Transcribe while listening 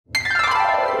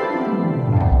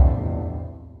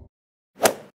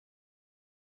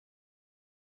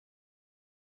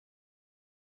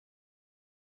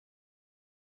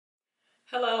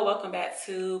Hello, welcome back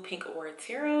to Pink Aura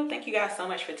Tarot. Thank you guys so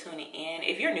much for tuning in.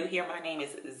 If you're new here, my name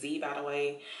is Z, by the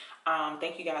way.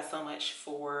 Thank you guys so much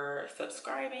for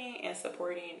subscribing and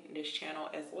supporting this channel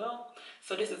as well.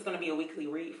 So this is going to be a weekly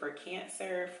read for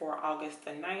Cancer for August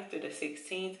the 9th through the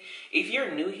 16th. If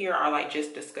you're new here or like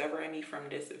just discovering me from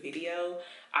this video,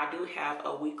 I do have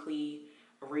a weekly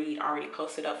read already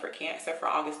posted up for Cancer for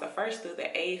August the 1st through the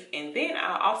 8th, and then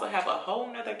I also have a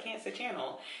whole nother Cancer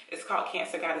channel. It's called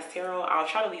Cancer Goddess Tarot. I'll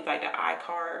try to leave like the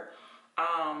iCard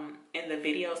in the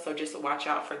video, so just watch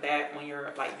out for that when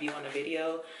you're like viewing the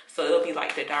video. So it'll be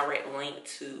like the direct link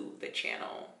to the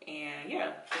channel, and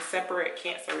yeah, the separate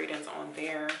Cancer readings on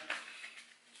there.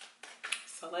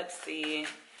 So let's see.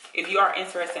 If you are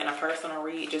interested in a personal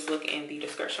read, just look in the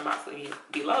description box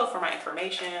below for my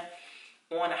information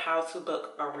on how to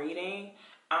book a reading.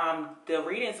 The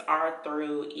readings are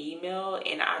through email,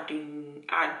 and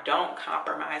I don't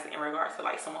compromise in regards to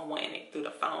like someone wanting it through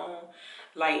the phone.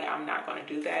 Like, I'm not going to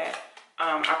do that.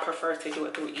 I prefer to do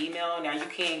it through email. Now you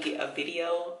can get a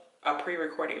video, a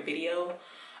pre-recorded video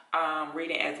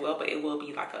reading as well, but it will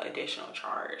be like an additional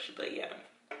charge. But yeah,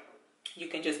 you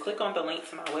can just click on the link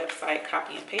to my website,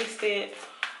 copy and paste it,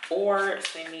 or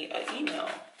send me an email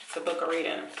to book a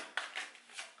reading.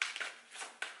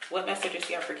 What messages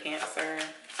do you have for Cancer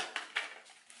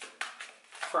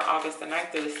for August the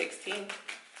 9th through the 16th?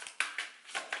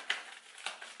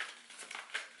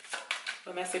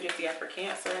 What messages do you have for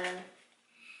Cancer?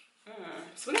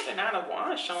 So we got the 9 of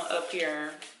Wands showing up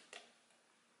here.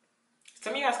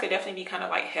 Some of you guys could definitely be kind of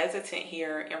like hesitant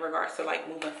here in regards to like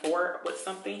moving forward with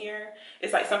something here.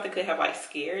 It's like something could have like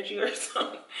scared you or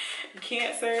something.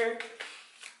 Cancer.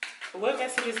 What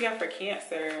messages do you have for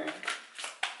Cancer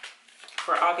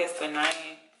for August the 9th?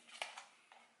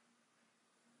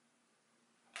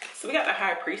 So we got the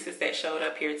High Priestess that showed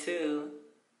up here too.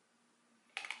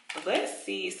 Let's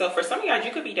see. So for some of you guys,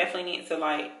 you could be definitely needing to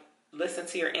like listen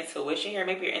to your intuition here.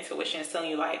 Maybe your intuition is telling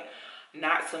you like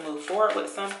not to move forward with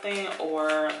something.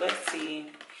 Or let's see.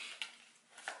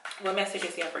 What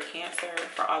messages do you have for Cancer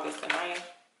for August the 9th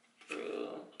through?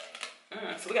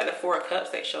 So we got the 4 of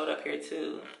Cups that showed up here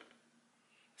too.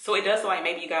 So it does look like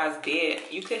maybe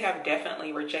you could have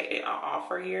definitely rejected an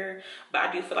offer here. But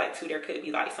I do feel like too, there could be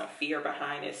like some fear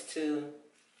behind this too.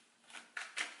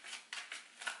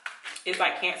 It's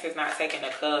like Cancer's not taking a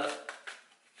cup.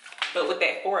 But with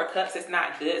that 4 of Cups, it's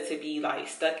not good to be like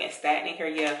stuck and stagnant here.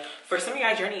 Yeah, for some of you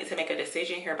guys, you need to make a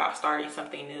decision here about starting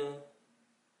something new.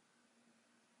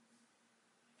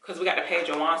 Because we got the Page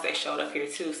of Wands that showed up here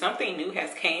too. Something new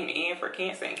has came in for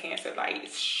Cancer, and Cancer like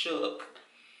shook.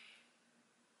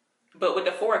 But with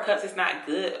the 4 of Cups, it's not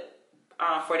good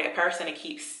for that person to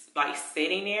keep like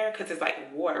sitting there, because it's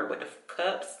like water with the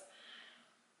cups.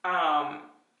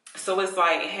 So it's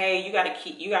like, hey, you gotta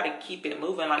keep it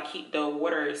moving, like keep the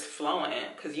waters flowing,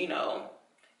 because you know,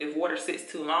 if water sits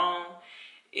too long,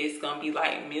 it's gonna be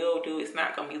like mildew. It's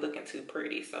not gonna be looking too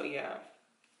pretty. So yeah.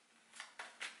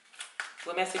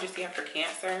 What messages do you have for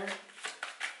Cancer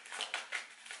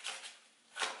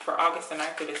for August the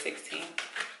 9th through the 16th?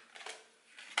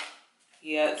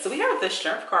 Yeah, so we have the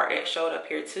Strength card that showed up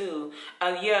here too.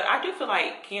 Yeah, I do feel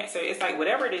like Cancer, it's like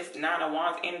whatever this 9 of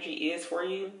Wands energy is for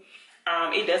you,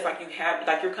 it does like you have,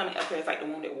 like you're coming up here as like the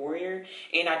Wounded Warrior.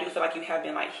 And I do feel like you have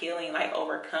been like healing, like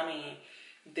overcoming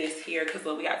this here. Because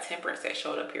look, we got Temperance that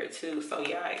showed up here too. So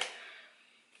yeah,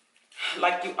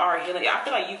 like you are healing. I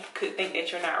feel like you could think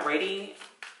that you're not ready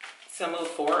to move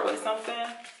forward with something.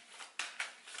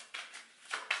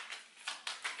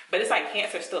 But it's like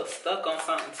Cancer's still stuck on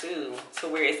something too, to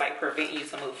where it's like preventing you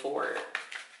to move forward.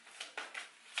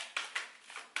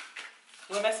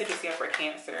 What messages do you have for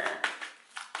Cancer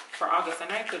for August the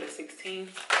 9th through the 16th?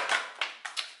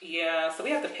 Yeah, so we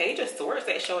have the Page of Swords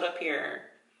that showed up here.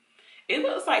 It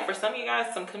looks like for some of you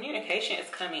guys, some communication is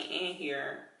coming in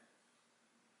here.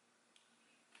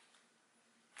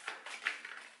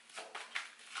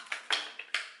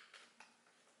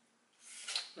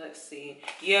 Let's see.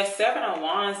 Yeah, 7 of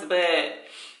Wands, but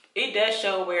it does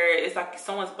show where it's like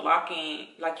someone's blocking,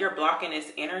 like you're blocking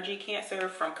this energy, Cancer,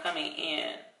 from coming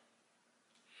in.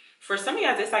 For some of you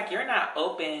guys, it's like you're not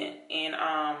open and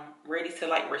ready to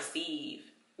like receive.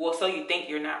 Well, so you think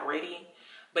you're not ready,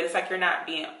 but it's like you're not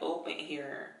being open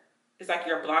here. It's like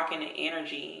you're blocking the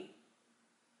energy.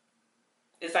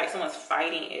 It's like someone's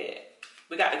fighting it.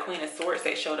 We got the Queen of Swords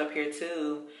that showed up here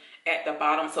too at the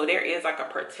bottom. So there is like a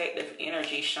protective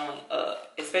energy showing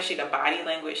up, especially the body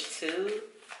language too.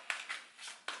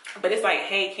 But it's like,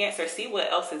 hey, Cancer, see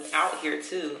what else is out here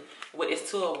too. With this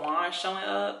 2 of Wands showing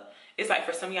up. It's like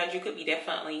for some of y'all, you could be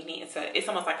definitely needing to, it's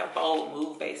almost like a bold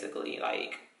move basically.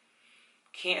 Like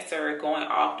Cancer going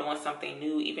off doing something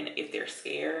new, even if they're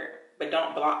scared, but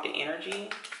don't block the energy.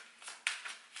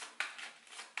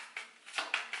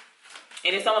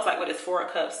 And it's almost like with this Four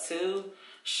of Cups too,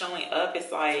 showing up,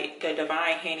 it's like the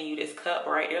divine handing you this cup,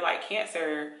 right? They're like,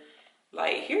 Cancer,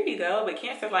 like, here you go. But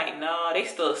Cancer, like, no, they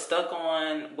still stuck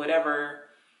on whatever.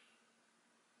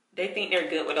 They think they're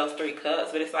good with those 3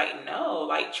 cups, but it's like, no,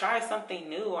 like, try something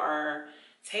new, or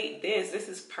take this. This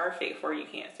is perfect for you,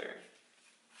 Cancer.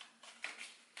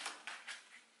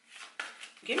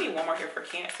 Give me one more here for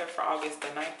Cancer for August the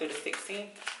 9th through the 16th.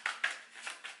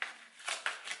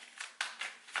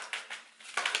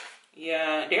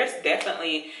 Yeah, there's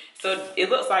definitely, so it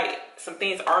looks like some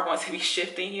things are going to be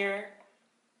shifting here.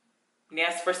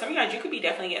 Yes, for some of you guys, you could be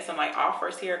definitely getting some like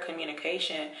offers here,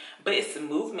 communication, but it's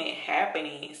movement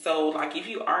happening. So like if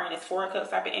you are in this Four of Cups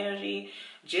type of energy,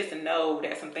 just know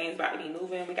that some things about to be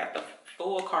moving. We got the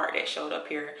Fool card that showed up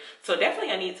here. So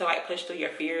definitely a need to like push through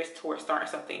your fears towards starting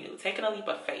something new, taking a leap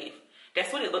of faith.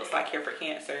 That's what it looks like here for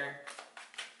Cancer.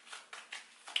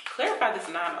 Clarify this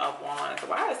Nine of Wands.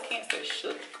 Why is Cancer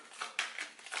shook?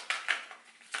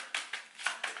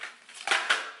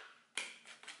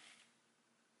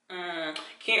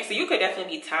 Cancer, you could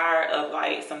definitely be tired of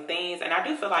like some things. And I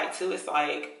do feel like too, it's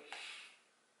like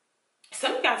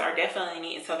some of you guys are definitely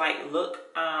needing to like look,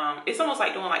 it's almost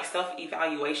like doing like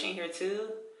self-evaluation here too.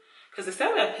 Because the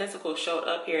Seven of Pentacles showed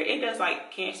up here. It does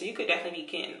like Cancer, you could definitely be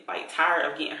getting like tired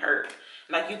of getting hurt.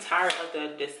 Like you tired of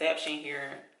the deception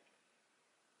here.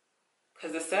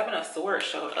 Because the Seven of Swords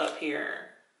showed up here.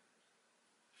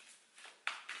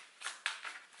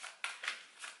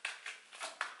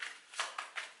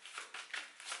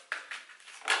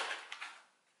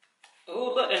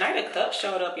 Oh, look, the Knight of Cups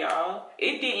showed up, y'all.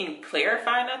 It didn't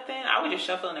clarify nothing. I was just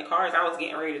shuffling the cards. I was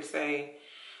getting ready to say,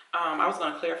 I was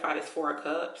going to clarify this Four of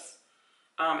Cups.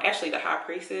 Actually, the High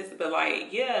Priestess. But,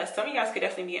 like, yeah, some of you guys could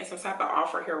definitely be getting some type of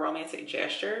offer here, romantic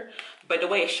gesture. But the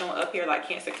way it's showing up here, like,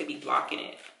 Cancer could be blocking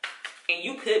it. And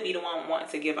you could be the one wanting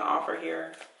to give an offer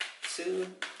here, too.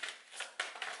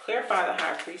 Clarify the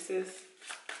High Priestess.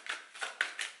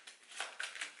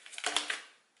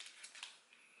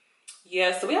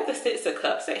 Yeah, so we have the Six of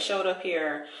Cups that showed up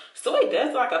here. So it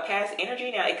does like a past energy.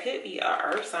 Now, it could be a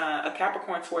Earth sign, a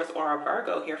Capricorn, Taurus, or a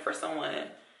Virgo here for someone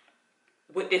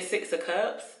with this Six of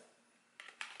Cups.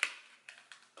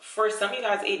 For some of you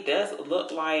guys, it does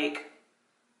look like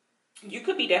you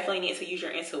could be definitely need to use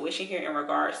your intuition here in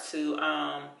regards to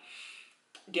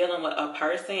dealing with a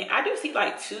person. I do see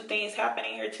like 2 things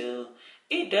happening here too.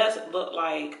 It does look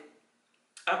like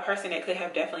a person that could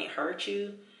have definitely hurt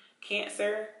you,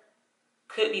 Cancer.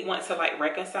 Could be wanting to like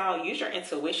reconcile. Use your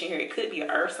intuition here. It could be an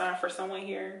Earth sign for someone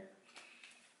here.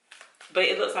 But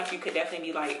it looks like you could definitely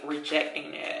be like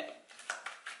rejecting that.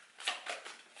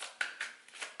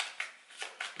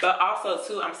 But also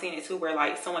too, I'm seeing it too where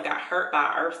like someone got hurt by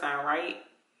an Earth sign, right?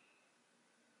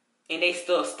 And they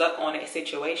still stuck on that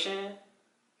situation.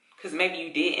 Because maybe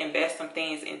you did invest some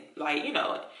things in, like, you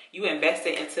know, you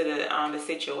invested into the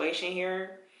situation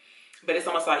here. But it's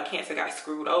almost like Cancer got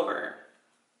screwed over.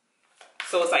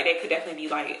 So it's like they could definitely be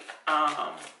like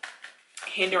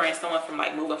hindering someone from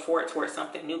like moving forward towards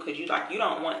something new, because you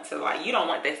don't want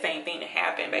the same thing to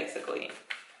happen, basically.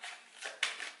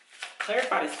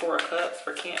 Clarify this Four of Cups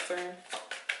for Cancer.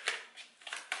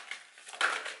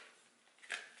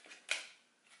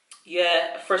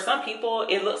 Yeah, for some people,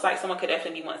 it looks like someone could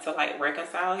definitely be wanting to like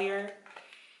reconcile here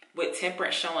with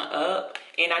Temperance showing up.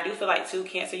 And I do feel like too,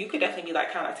 Cancer, you could definitely be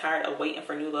like kind of tired of waiting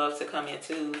for new love to come in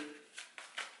too.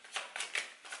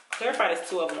 Clarify this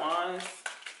Two of Wands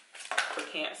for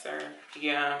Cancer.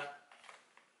 Yeah.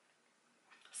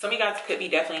 Some of you guys could be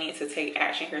definitely need to take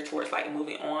action here towards like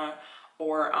moving on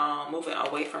or moving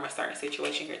away from a certain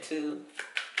situation here too.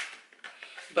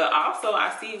 But also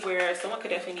I see where someone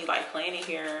could definitely be like planning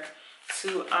here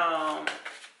to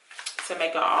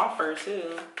make an offer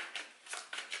too.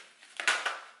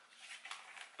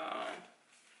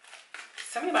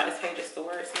 Tell me about this Page of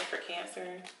Swords here for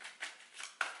Cancer.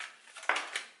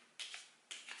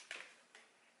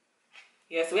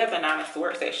 Yeah, so we have the Nine of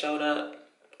Swords that showed up.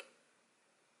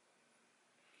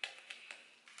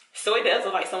 So it does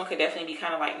look like someone could definitely be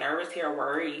kind of like nervous here,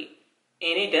 worried.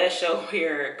 And it does show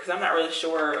here, because I'm not really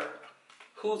sure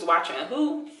who's watching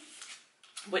who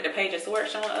with the Page of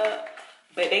Swords showing up.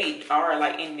 But they are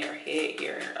like in their head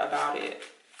here about it.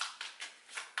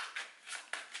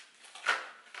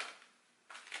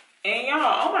 And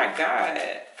y'all, oh my God.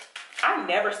 I've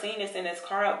never seen this in this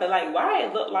card, but like why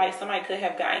it looked like somebody could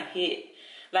have gotten hit.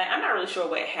 Like, I'm not really sure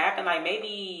what happened. Like,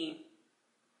 maybe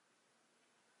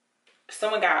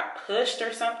someone got pushed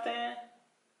or something.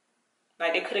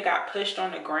 Like they could have got pushed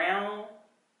on the ground.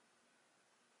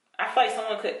 I feel like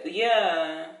someone could,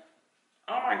 yeah.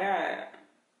 Oh my God.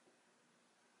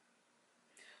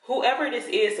 Whoever this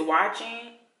is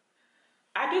watching,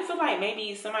 I do feel like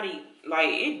maybe somebody, like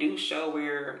it do show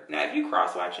where, now if you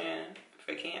cross watching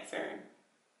for Cancer,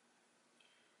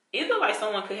 it look like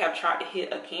someone could have tried to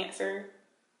hit a Cancer.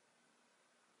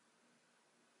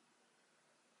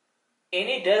 And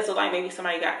it does look like maybe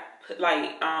somebody got put,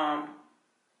 like,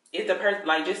 if the person,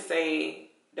 like just say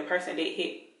the person did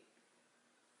hit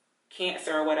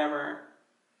Cancer or whatever,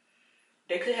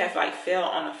 they could have like fell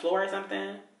on the floor or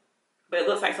something. But it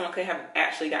looks like someone could have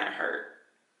actually gotten hurt.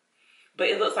 But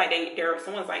it looks like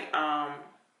someone's like,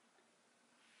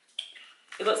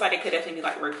 it looks like they could definitely be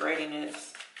like regretting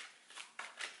this.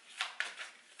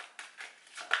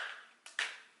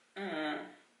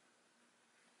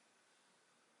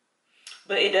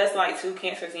 But it does like two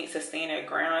Cancers need to stand their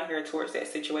ground here towards that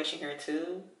situation here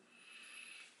too.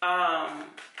 Tell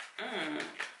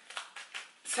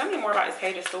me more about this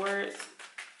Page of Swords.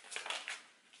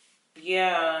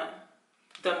 Yeah,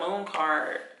 the Moon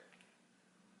card.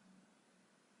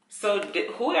 So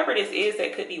whoever this is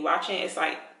that could be watching, it's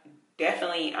like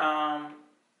definitely,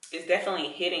 it's definitely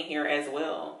hitting here as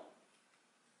well.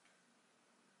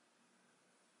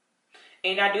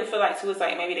 And I do feel like too, it's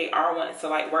like maybe they are wanting to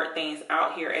like work things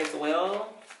out here as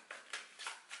well.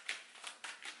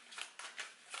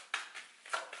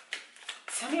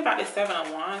 Tell me about this Seven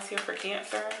of Wands here for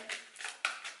Cancer.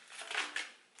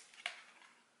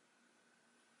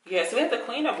 Yeah, so we have the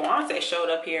Queen of Wands that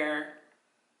showed up here.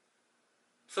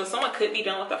 So someone could be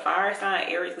done with a fire sign,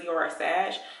 Aries, Leo, or a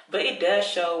Sag. But it does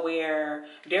show where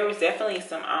there was definitely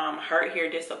some hurt here,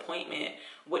 disappointment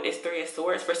with this Three of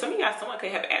Swords. For some of you guys, someone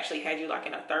could have actually had you like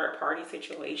in a third party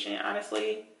situation,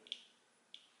 honestly.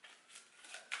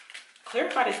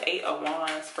 Clarify this Eight of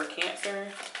Wands for Cancer.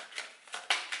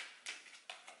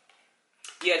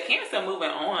 Yeah, Cancer moving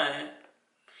on.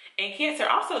 And Cancer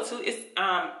also too,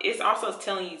 it's also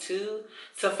telling you too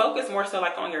to focus more so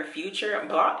like on your future.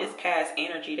 Block this past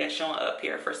energy that's showing up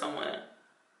here for someone.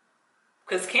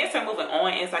 Because Cancer moving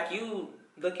on is like you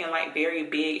looking like very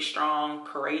big, strong,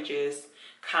 courageous,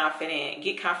 confident.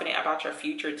 Get confident about your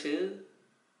future too.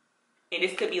 And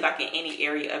this could be like in any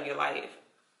area of your life.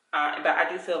 But I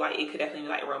do feel like it could definitely be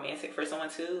like romantic for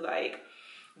someone too. Like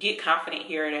get confident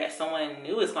here that someone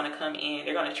new is going to come in.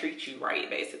 They're going to treat you right,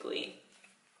 basically.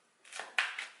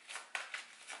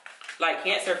 Like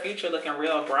Cancer future looking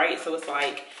real bright. So it's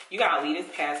like you got to leave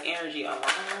this past energy alone.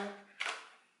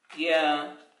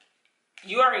 Yeah.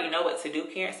 You already know what to do,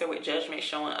 Cancer, with Judgment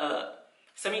showing up.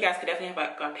 Some of you guys could definitely have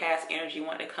like a past energy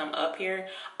wanting to come up here.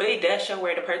 But it does show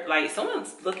where the person, like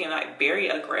someone's looking like very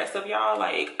aggressive, y'all.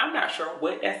 Like I'm not sure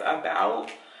what that's about.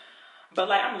 But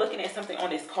like I'm looking at something on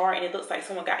this card and it looks like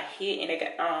someone got hit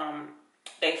and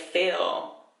they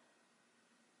fell.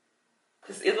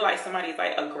 Cause it looks like somebody's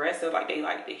like aggressive, like they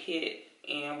like to hit.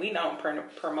 And we don't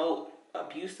promote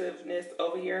abusiveness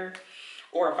over here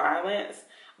or violence.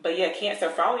 But yeah, Cancer,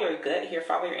 follow your gut here,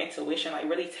 follow your intuition, like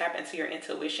really tap into your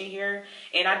intuition here.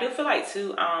 And I do feel like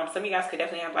too, some of you guys could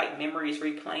definitely have like memories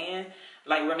replaying.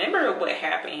 Like remember what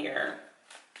happened here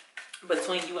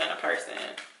between you and a person.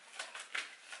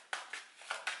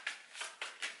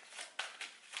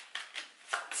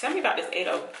 Tell me about this Eight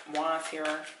of Wands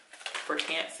here for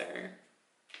Cancer.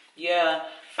 Yeah,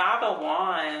 Five of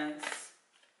Wands.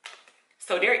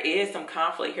 So there is some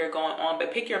conflict here going on,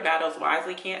 but pick your battles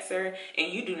wisely, Cancer.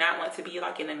 And you do not want to be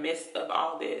like in the midst of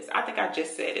all this. I think I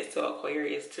just said this to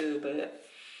Aquarius too, but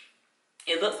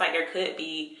it looks like there could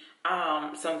be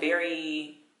some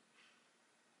very,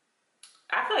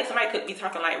 I feel like somebody could be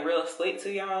talking like real slick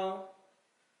to y'all.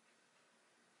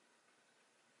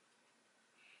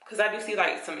 Because I do see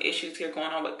like some issues here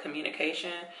going on with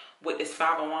communication with this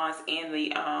Five of Wands and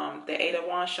the Eight of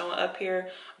Wands showing up here.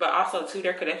 But also too,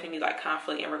 there could definitely be like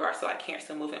conflict in regards to like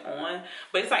Cancer moving on.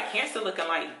 But it's like Cancer looking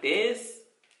like this.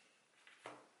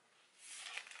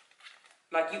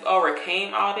 Like you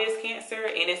overcame all this, Cancer,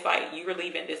 and it's like you were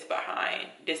leaving this behind,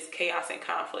 this chaos and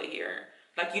conflict here.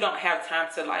 Like you don't have time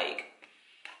to like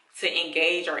to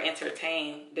engage or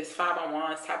entertain this Five of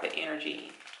Wands type of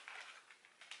energy.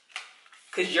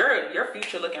 Cause your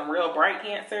future looking real bright,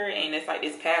 Cancer, and it's like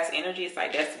this past energy. It's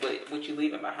like that's what you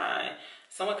leaving behind.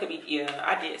 Someone could be, yeah,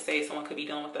 I did say someone could be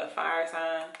dealing with a fire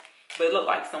sign, but it looked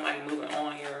like somebody moving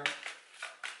on here.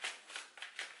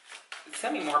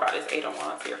 Tell me more about this Eight of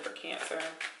Wands here for Cancer.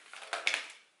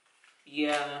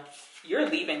 Yeah, you're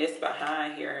leaving this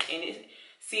behind here, and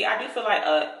see, I do feel like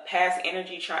a past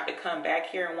energy tried to come back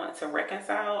here and want to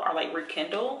reconcile or like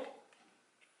rekindle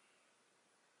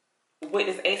with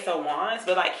this Ace of Wands,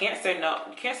 but like Cancer, no.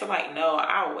 Cancer like, no,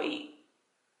 I'll wait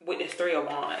with this Three of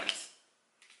Wands.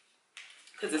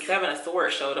 Because the Seven of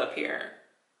Swords showed up here.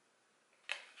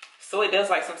 So it does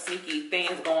like some sneaky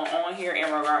things going on here in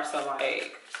regards to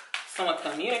like someone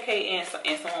communicating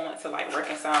and someone wants to like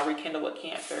reconcile, rekindle with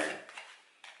Cancer.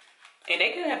 And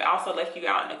they could have also left you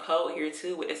out in the cold here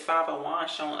too with this Five of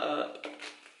Wands showing up.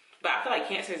 But I feel like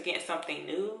Cancer is getting something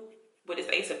new with this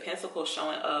Ace of Pentacles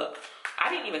showing up. I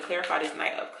didn't even clarify this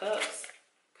Knight of Cups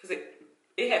because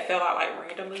it had fell out like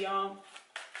randomly, y'all.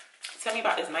 Tell me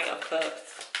about this Knight of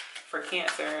Cups for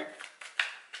Cancer.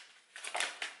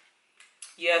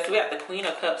 Yeah, so we have the Queen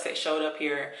of Cups that showed up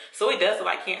here. So it does look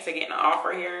like Cancer getting an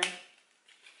offer here.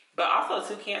 But also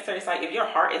too, Cancer, it's like if your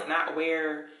heart is not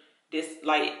where this,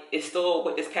 like, it's still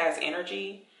with this past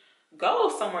energy,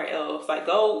 go somewhere else. Like,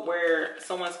 go where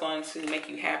someone's going to make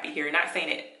you happy here. Not saying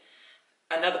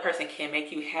that another person can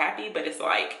make you happy, but it's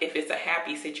like, if it's a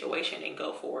happy situation, then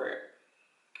go for it.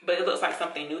 But it looks like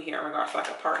something new here in regards to like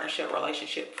a partnership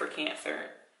relationship for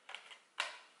Cancer.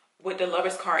 With the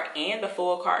Lovers card and the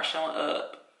Fool card showing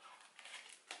up.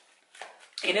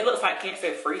 And it looks like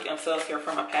Cancer freed themselves here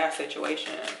from a past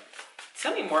situation.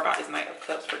 Tell me more about this Knight of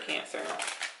Cups for Cancer.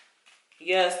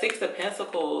 Yeah, Six of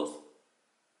Pentacles.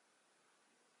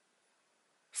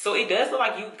 So it does look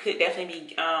like you could definitely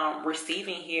be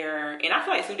receiving here. And I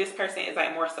feel like too, this person is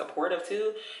like more supportive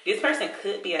too. This person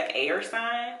could be an air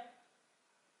sign.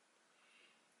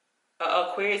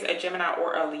 Aquarius, a Gemini,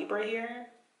 or a Libra here.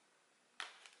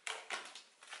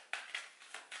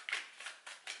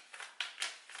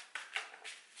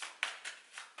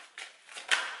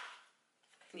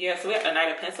 Yeah, so we have the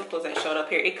Knight of Pentacles that showed up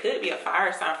here. It could be a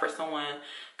fire sign for someone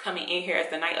coming in here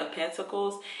as the Knight of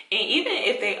Pentacles. And even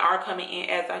if they are coming in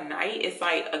as a knight, it's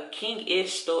like a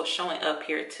king-ish still showing up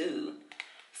here too.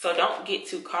 So don't get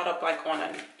too caught up like on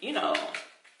a, you know,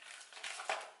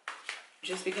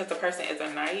 just because the person is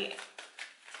a knight.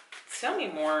 Tell me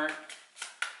more.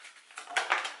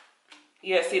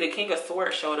 Yeah, see, the King of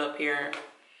Swords showed up here.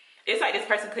 It's like this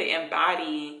person could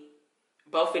embody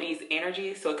both of these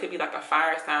energies. So it could be like a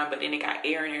fire sign, but then it got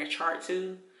air in their chart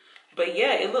too. But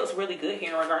yeah, it looks really good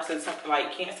here in regards to something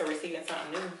like Cancer receiving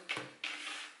something new.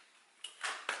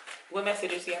 What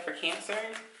messages do you have for Cancer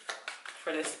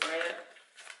for this spread?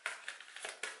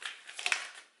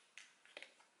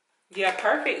 Yeah,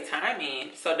 perfect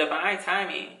timing. So divine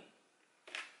timing.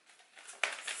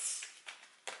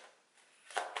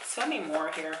 Tell me more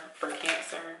here for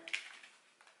Cancer.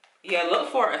 Yeah, look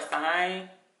for a sign.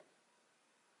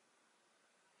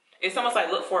 It's almost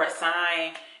like look for a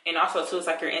sign. And also too, it's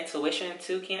like your intuition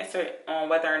too, Cancer, on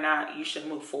whether or not you should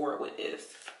move forward with this.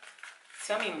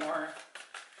 Tell me more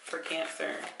for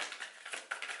Cancer.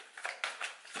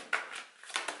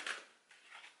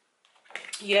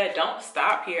 Yeah, don't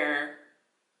stop here.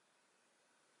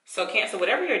 So Cancer,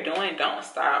 whatever you're doing, don't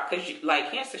stop. Because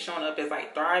like Cancer showing up as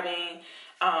like thriving,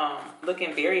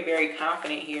 looking very, very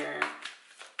confident here.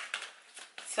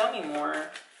 Tell me more.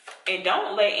 And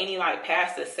don't let any like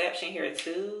past deception here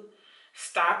too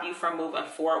stop you from moving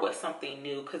forward with something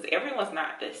new. Because everyone's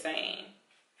not the same.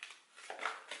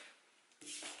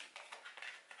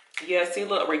 Yeah, see,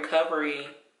 look, recovery.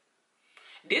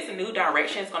 This new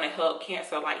direction is going to help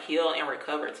Cancer like heal and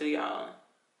recover too, y'all.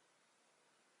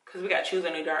 Because we got choose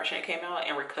a new direction. It came out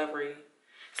and recovery.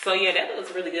 So yeah, that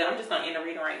looks really good. I'm just going to end the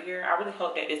reading right here. I really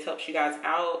hope that this helps you guys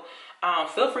out.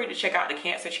 Feel free to check out the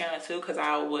Cancer channel too. Because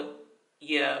I would,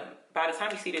 yeah, by the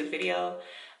time you see this video,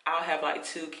 I'll have like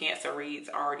 2 Cancer reads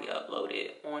already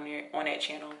uploaded on that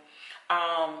channel.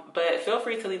 But feel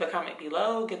free to leave a comment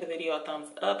below. Give the video a thumbs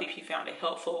up if you found it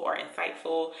helpful or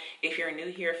insightful. If you're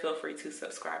new here, feel free to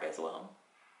subscribe as well.